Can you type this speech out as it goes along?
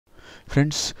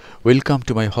Friends, welcome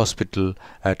to my hospital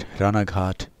at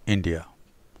Ranaghat, India.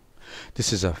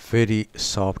 This is a very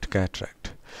soft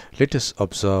cataract. Let us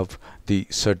observe the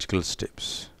surgical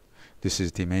steps. This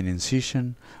is the main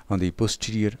incision on the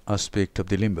posterior aspect of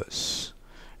the limbus.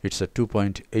 It's a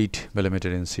 2.8 mm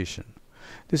incision.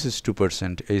 This is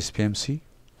 2% SPMC.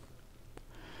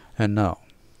 And now,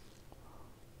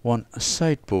 one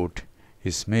side port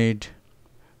is made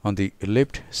on the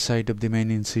left side of the main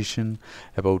incision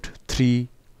about 3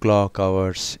 clock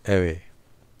hours away.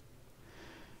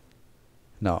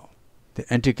 Now, the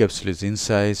anticapsule is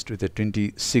incised with a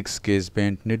 26 gauge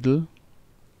bent needle.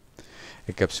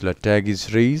 A capsular tag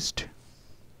is raised.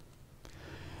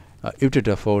 A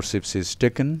Utata forceps is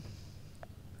taken.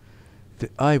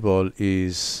 The eyeball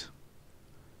is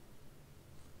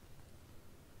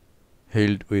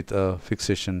held with a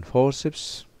fixation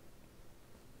forceps.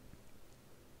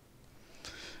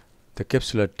 The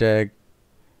capsular tag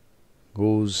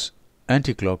goes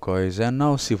anti-clockwise, and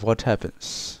now see what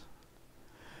happens.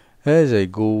 As I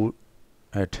go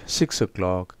at 6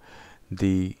 o'clock,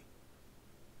 the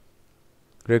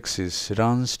rhexis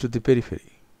runs to the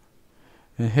periphery.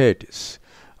 And here it is.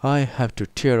 I have to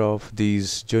tear off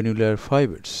these jonular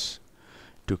fibers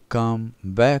to come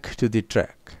back to the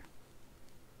track.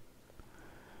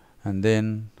 And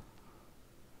then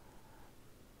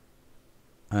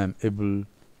I am able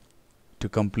to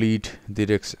complete the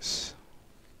rhexis.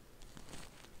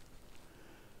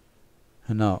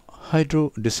 And now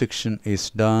hydrodissection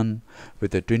is done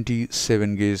with a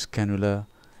 27 gauge cannula.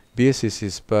 BSS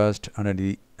is passed under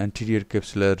the anterior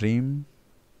capsular rim.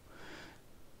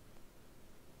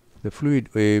 The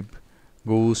fluid web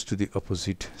goes to the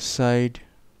opposite side.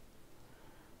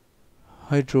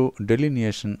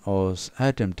 Hydrodelineation was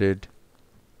attempted,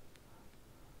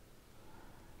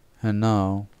 and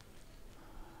now,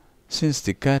 since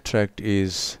the cataract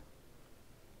is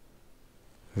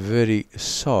very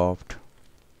soft,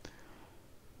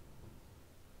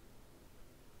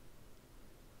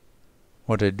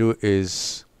 what I do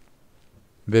is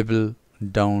bevel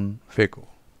down phaco.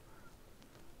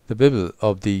 The bevel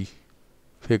of the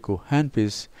phaco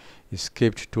handpiece is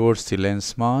kept towards the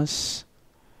lens mass.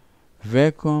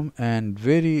 Vacuum and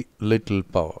very little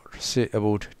power, say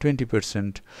about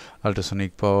 20%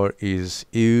 ultrasonic power, is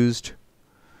used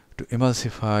to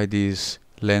emulsify this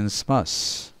lens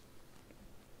mass.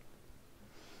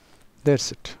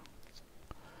 That's it.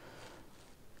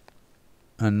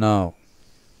 And now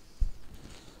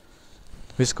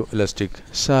viscoelastic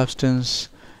substance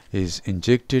is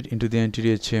injected into the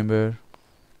anterior chamber.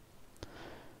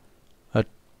 A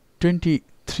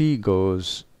 23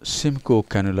 gauge Simcoe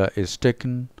cannula is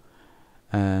taken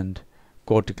and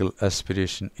cortical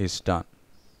aspiration is done.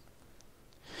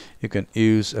 You can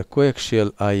use a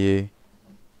coaxial IA.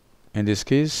 In this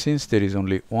case, since there is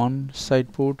only one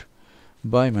side port,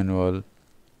 bimanual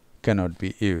cannot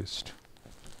be used.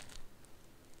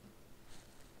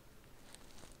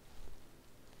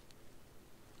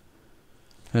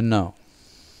 And now,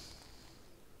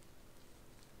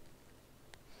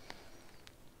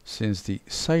 since the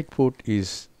side port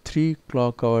is 3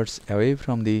 clock hours away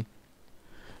from the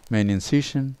main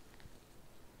incision,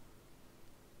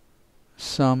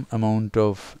 some amount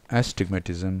of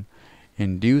astigmatism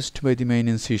induced by the main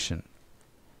incision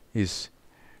is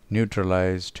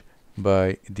neutralized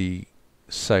by the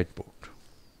side port.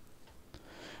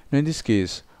 Now in this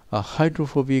case, a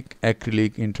hydrophobic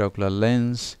acrylic intraocular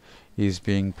lens is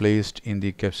being placed in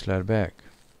the capsular bag.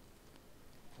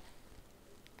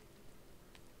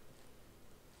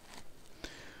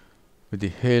 With the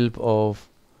help of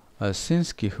a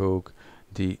Sinskey hook,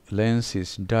 the lens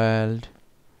is dialed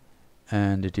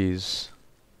and it is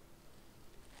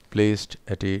placed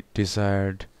at a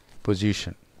desired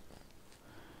position.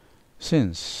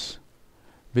 Since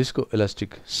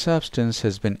viscoelastic substance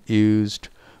has been used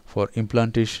for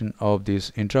implantation of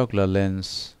this intraocular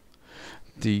lens,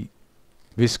 the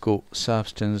visco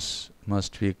substance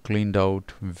must be cleaned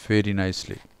out very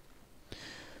nicely.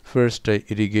 First I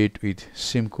irrigate with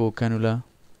Simcoe cannula,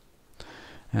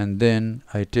 and then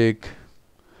I take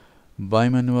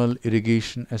bimanual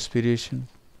irrigation aspiration.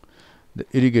 The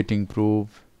irrigating probe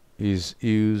is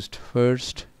used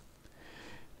first.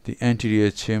 The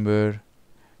anterior chamber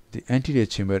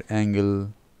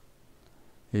angle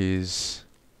is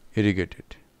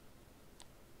irrigated.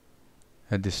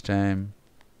 At this time,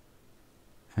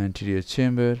 anterior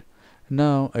chamber.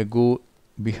 Now I go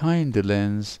behind the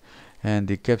lens and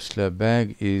the capsular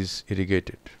bag is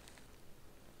irrigated.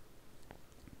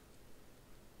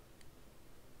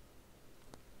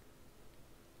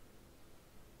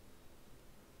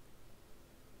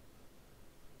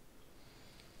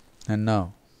 And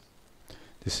now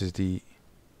this is the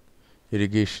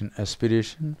irrigation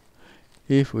aspiration.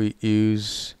 If we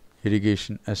use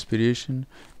irrigation aspiration,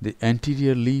 the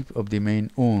anterior lip of the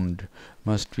main wound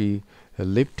must be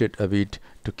lifted a bit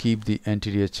to keep the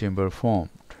anterior chamber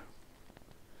formed.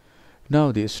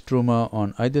 Now the stroma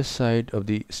on either side of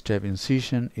the stab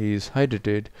incision is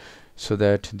hydrated so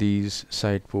that these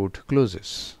side port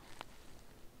closes.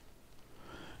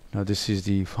 Now this is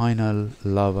the final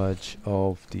lavage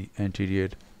of the anterior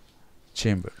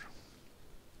chamber.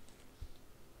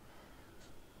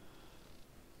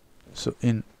 So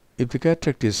if the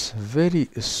cataract is very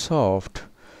soft,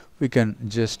 we can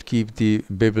just keep the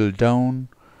bevel down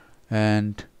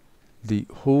and the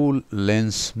whole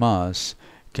lens mass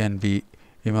can be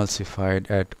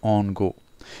emulsified at on go.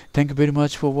 Thank you very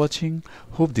much for watching.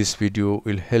 Hope this video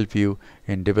will help you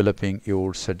in developing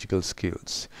your surgical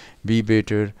skills. Be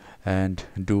better and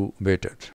do better.